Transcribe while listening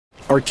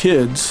Our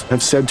kids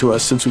have said to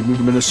us since we moved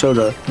to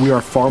Minnesota, we are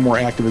far more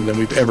active than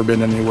we've ever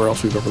been anywhere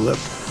else we've ever lived.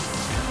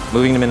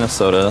 Moving to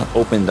Minnesota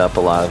opened up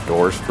a lot of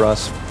doors for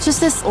us. Just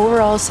this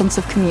overall sense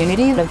of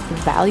community, of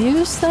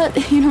values that,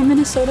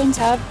 Minnesotans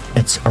have.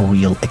 It's a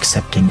real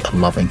accepting,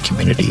 loving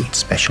community,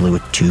 especially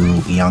with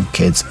 2 young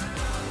kids.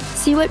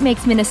 See what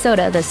makes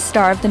Minnesota the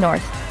star of the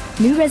North.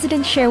 New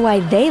residents share why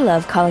they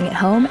love calling it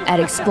home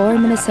at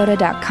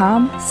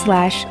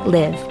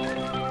exploreminnesota.com/live.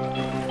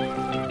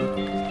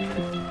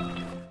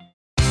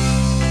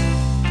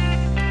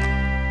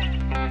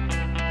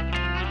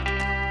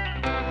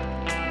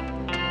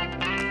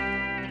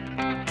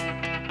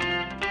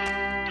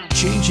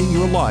 Changing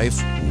your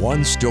life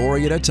one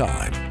story at a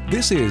time.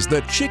 This is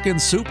the Chicken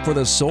Soup for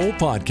the Soul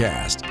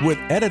podcast with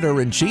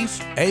Editor-in-Chief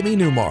Amy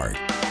Newmark.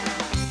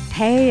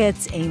 Hey,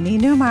 it's Amy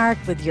Newmark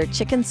with your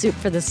Chicken Soup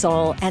for the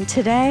Soul, and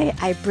today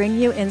I bring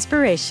you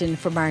inspiration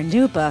from our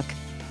new book,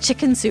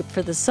 Chicken Soup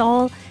for the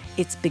Soul.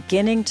 It's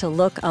beginning to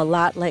look a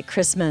lot like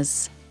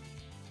Christmas.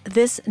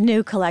 This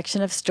new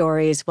collection of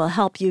stories will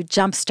help you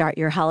jumpstart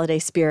your holiday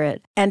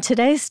spirit. And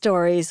today's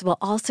stories will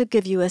also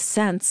give you a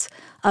sense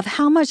of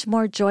how much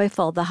more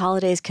joyful the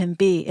holidays can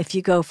be if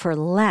you go for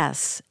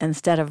less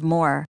instead of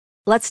more.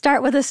 Let's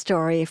start with a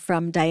story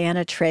from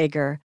Diana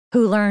Traeger,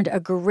 who learned a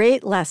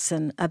great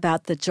lesson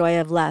about the joy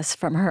of less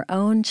from her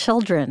own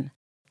children.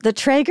 The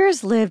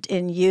Traegers lived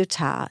in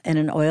Utah in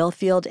an oil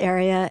field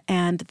area,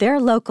 and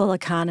their local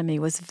economy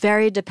was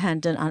very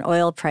dependent on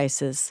oil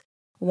prices.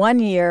 One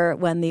year,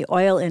 when the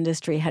oil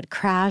industry had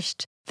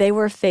crashed, they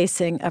were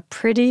facing a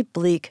pretty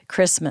bleak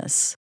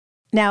Christmas.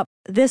 Now,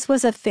 this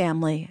was a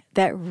family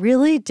that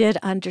really did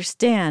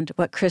understand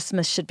what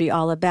Christmas should be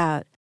all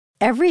about.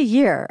 Every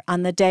year,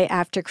 on the day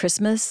after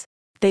Christmas,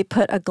 they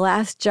put a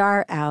glass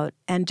jar out,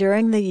 and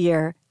during the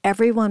year,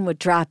 everyone would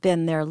drop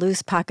in their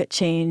loose pocket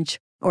change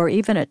or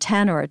even a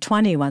 10 or a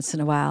 20 once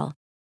in a while.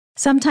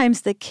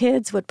 Sometimes the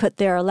kids would put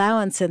their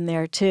allowance in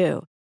there,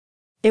 too.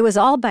 It was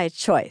all by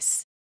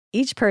choice,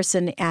 each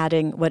person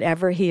adding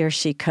whatever he or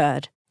she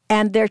could.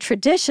 And their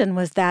tradition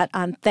was that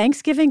on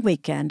Thanksgiving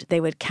weekend, they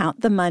would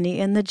count the money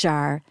in the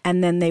jar,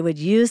 and then they would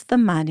use the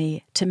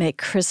money to make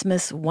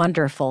Christmas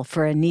wonderful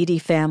for a needy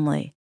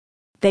family.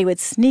 They would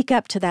sneak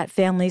up to that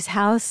family's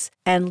house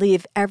and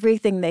leave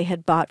everything they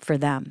had bought for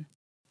them.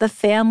 The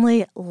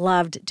family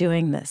loved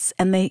doing this,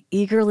 and they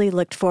eagerly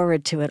looked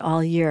forward to it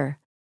all year.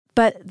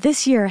 But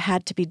this year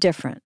had to be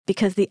different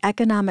because the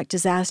economic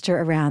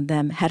disaster around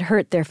them had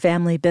hurt their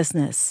family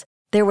business.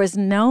 There was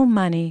no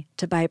money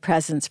to buy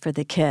presents for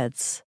the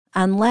kids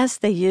unless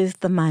they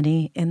used the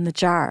money in the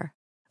jar.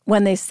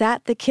 When they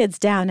sat the kids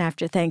down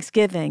after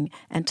Thanksgiving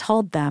and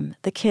told them,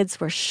 the kids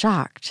were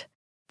shocked.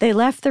 They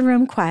left the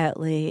room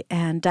quietly,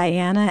 and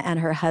Diana and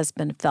her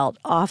husband felt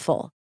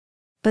awful.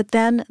 But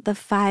then the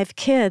 5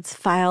 kids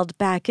filed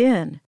back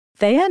in.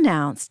 They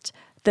announced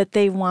that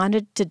they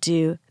wanted to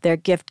do their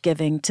gift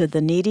giving to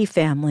the needy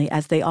family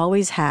as they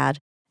always had,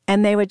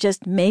 and they would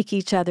just make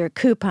each other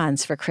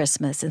coupons for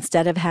Christmas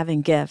instead of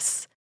having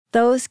gifts.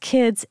 Those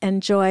kids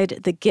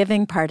enjoyed the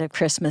giving part of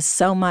Christmas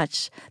so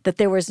much that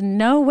there was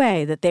no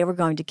way that they were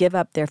going to give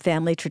up their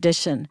family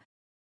tradition.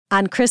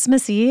 On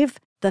Christmas Eve,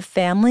 the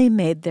family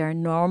made their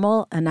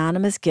normal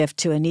anonymous gift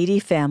to a needy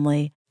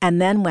family and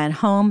then went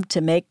home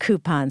to make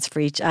coupons for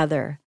each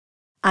other.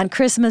 On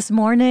Christmas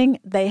morning,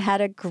 they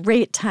had a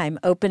great time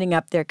opening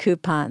up their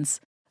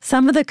coupons.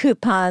 Some of the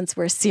coupons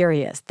were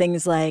serious,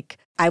 things like,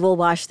 I will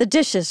wash the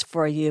dishes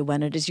for you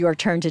when it is your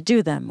turn to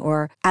do them,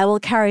 or I will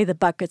carry the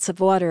buckets of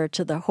water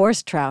to the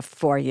horse trough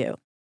for you.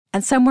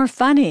 And some were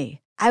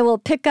funny. I will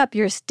pick up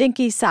your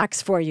stinky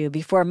socks for you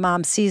before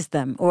Mom sees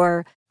them,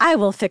 or I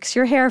will fix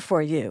your hair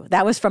for you.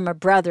 That was from a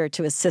brother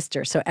to his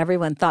sister, so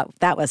everyone thought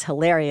that was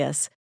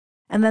hilarious.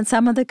 And then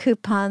some of the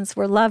coupons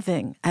were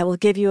loving. I will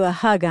give you a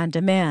hug on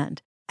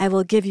demand. I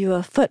will give you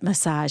a foot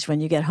massage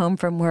when you get home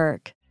from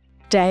work.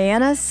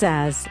 Diana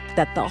says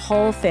that the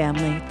whole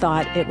family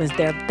thought it was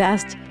their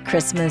best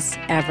Christmas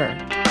ever.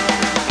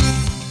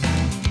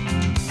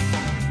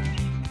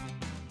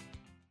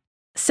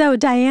 So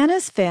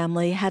Diana's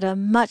family had a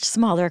much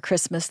smaller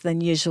Christmas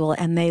than usual,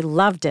 and they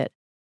loved it.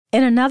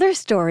 In another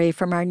story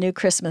from our new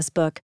Christmas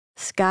book,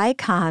 Skye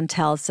Kahn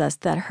tells us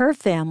that her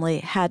family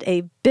had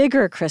a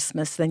bigger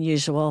Christmas than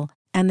usual,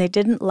 and they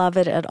didn't love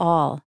it at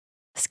all.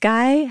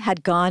 Skye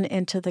had gone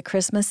into the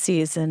Christmas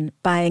season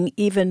buying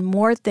even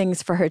more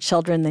things for her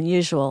children than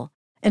usual.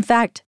 In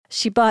fact,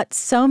 she bought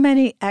so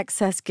many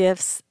excess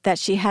gifts that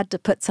she had to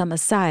put some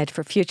aside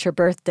for future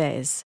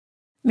birthdays.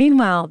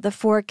 Meanwhile, the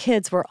 4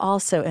 kids were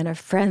also in a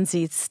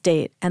frenzied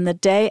state, and the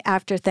day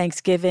after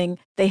Thanksgiving,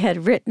 they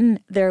had written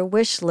their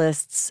wish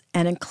lists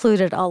and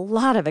included a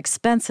lot of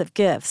expensive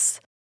gifts.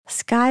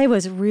 Skye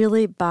was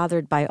really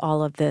bothered by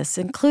all of this,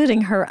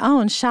 including her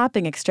own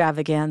shopping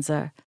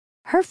extravaganza.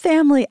 Her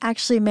family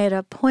actually made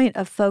a point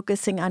of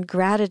focusing on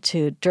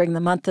gratitude during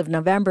the month of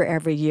November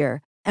every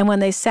year, and when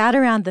they sat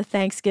around the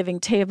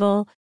Thanksgiving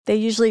table, they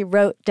usually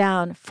wrote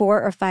down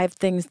 4 or 5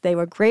 things they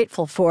were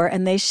grateful for,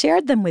 and they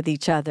shared them with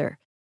each other.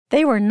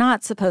 They were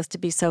not supposed to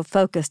be so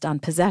focused on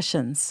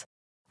possessions.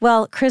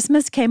 Well,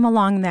 Christmas came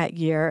along that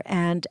year,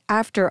 and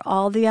after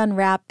all the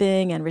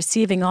unwrapping and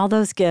receiving all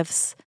those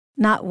gifts,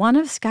 not one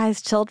of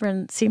Sky's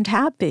children seemed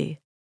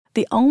happy.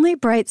 The only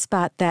bright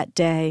spot that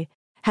day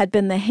had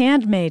been the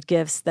handmade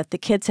gifts that the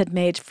kids had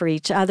made for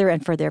each other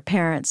and for their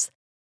parents.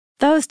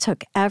 Those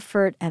took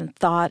effort and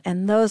thought,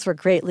 and those were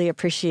greatly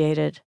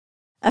appreciated.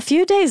 A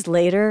few days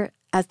later,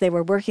 as they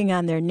were working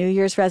on their New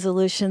Year's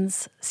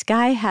resolutions,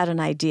 Sky had an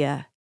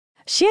idea.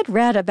 She had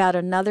read about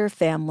another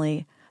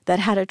family that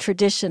had a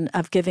tradition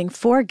of giving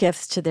 4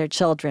 gifts to their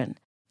children.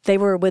 They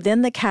were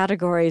within the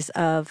categories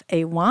of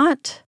a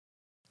want,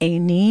 a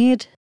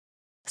need,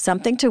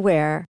 something to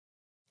wear,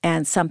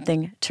 and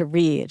something to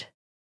read.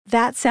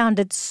 That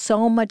sounded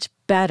so much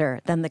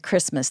better than the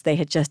Christmas they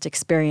had just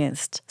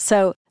experienced.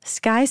 So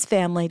Sky's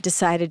family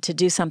decided to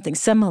do something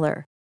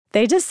similar.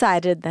 They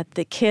decided that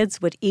the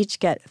kids would each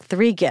get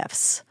 3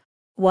 gifts.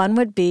 One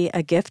would be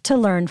a gift to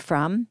learn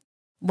from,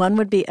 one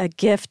would be a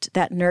gift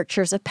that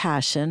nurtures a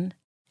passion,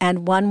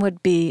 and one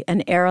would be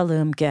an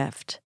heirloom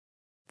gift.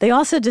 They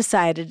also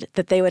decided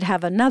that they would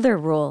have another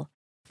rule.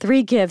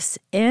 3 gifts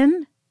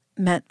in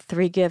meant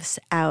 3 gifts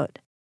out.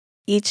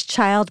 Each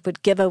child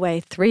would give away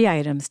 3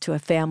 items to a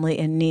family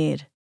in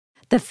need.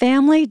 The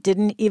family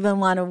didn't even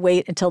want to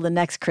wait until the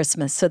next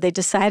Christmas, so they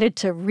decided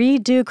to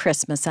redo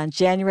Christmas on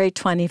January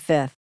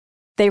 25th.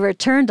 They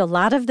returned a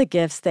lot of the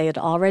gifts they had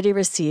already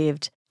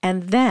received,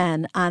 and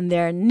then on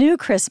their new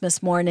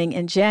Christmas morning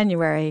in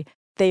January,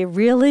 they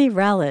really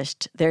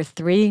relished their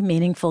 3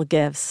 meaningful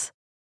gifts.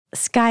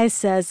 Sky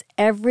says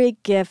every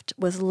gift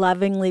was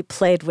lovingly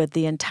played with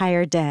the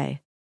entire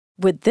day.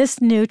 With this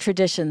new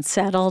tradition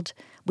settled,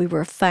 we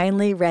were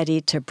finally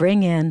ready to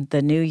bring in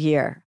the new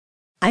year.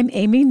 I'm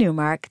Amy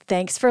Newmark.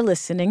 Thanks for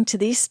listening to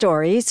these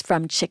stories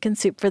from Chicken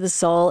Soup for the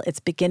Soul. It's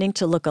beginning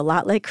to look a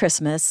lot like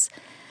Christmas.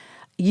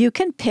 You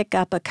can pick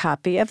up a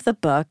copy of the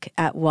book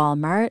at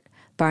Walmart,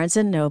 Barnes &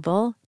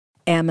 Noble,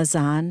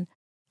 Amazon,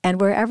 and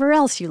wherever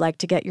else you like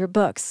to get your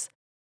books.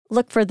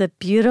 Look for the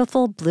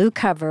beautiful blue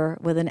cover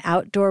with an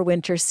outdoor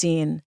winter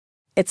scene.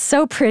 It's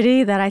so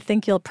pretty that I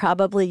think you'll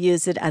probably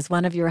use it as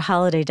one of your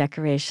holiday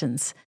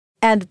decorations.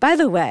 And by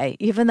the way,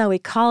 even though we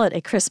call it a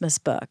Christmas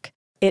book,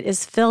 it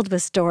is filled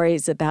with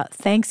stories about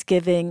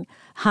Thanksgiving,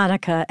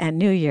 Hanukkah, and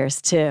New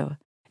Year's, too.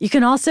 You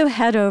can also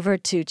head over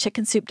to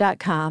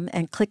chickensoup.com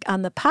and click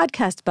on the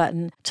podcast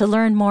button to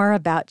learn more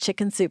about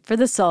Chicken Soup for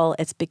the Soul.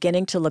 It's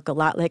beginning to look a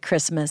lot like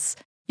Christmas.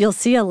 You'll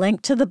see a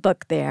link to the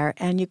book there,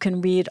 and you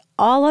can read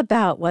all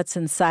about what's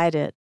inside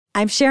it.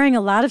 I'm sharing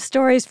a lot of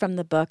stories from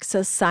the book,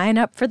 so sign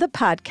up for the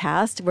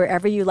podcast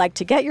wherever you like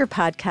to get your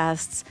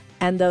podcasts,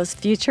 and those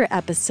future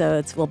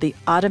episodes will be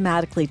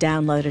automatically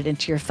downloaded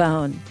into your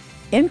phone.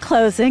 In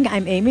closing,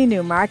 I'm Amy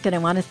Newmark, and I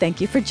want to thank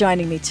you for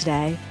joining me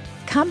today.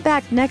 Come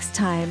back next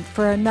time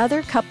for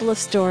another couple of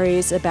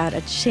stories about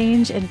a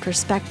change in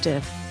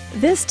perspective,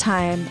 this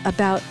time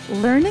about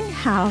learning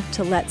how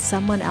to let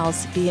someone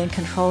else be in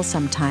control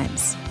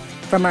sometimes,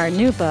 from our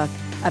new book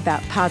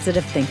about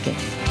positive thinking.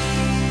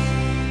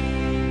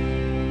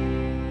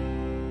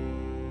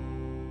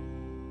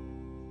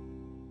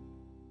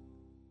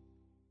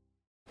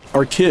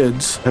 Our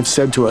kids have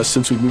said to us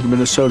since we moved to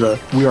Minnesota,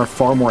 we are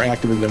far more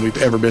active than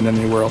we've ever been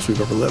anywhere else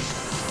we've ever lived.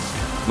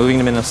 Moving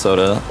to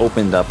Minnesota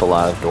opened up a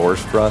lot of doors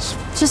for us.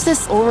 Just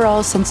this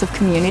overall sense of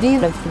community,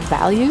 of the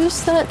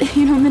values that,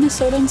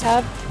 Minnesotans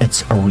have.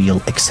 It's a real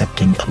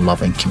accepting,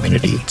 loving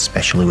community,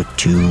 especially with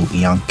 2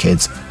 young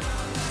kids.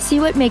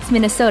 See what makes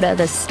Minnesota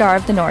the star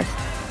of the North.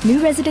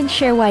 New residents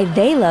share why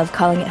they love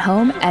calling it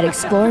home at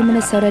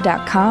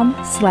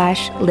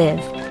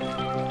exploreminnesota.com/live.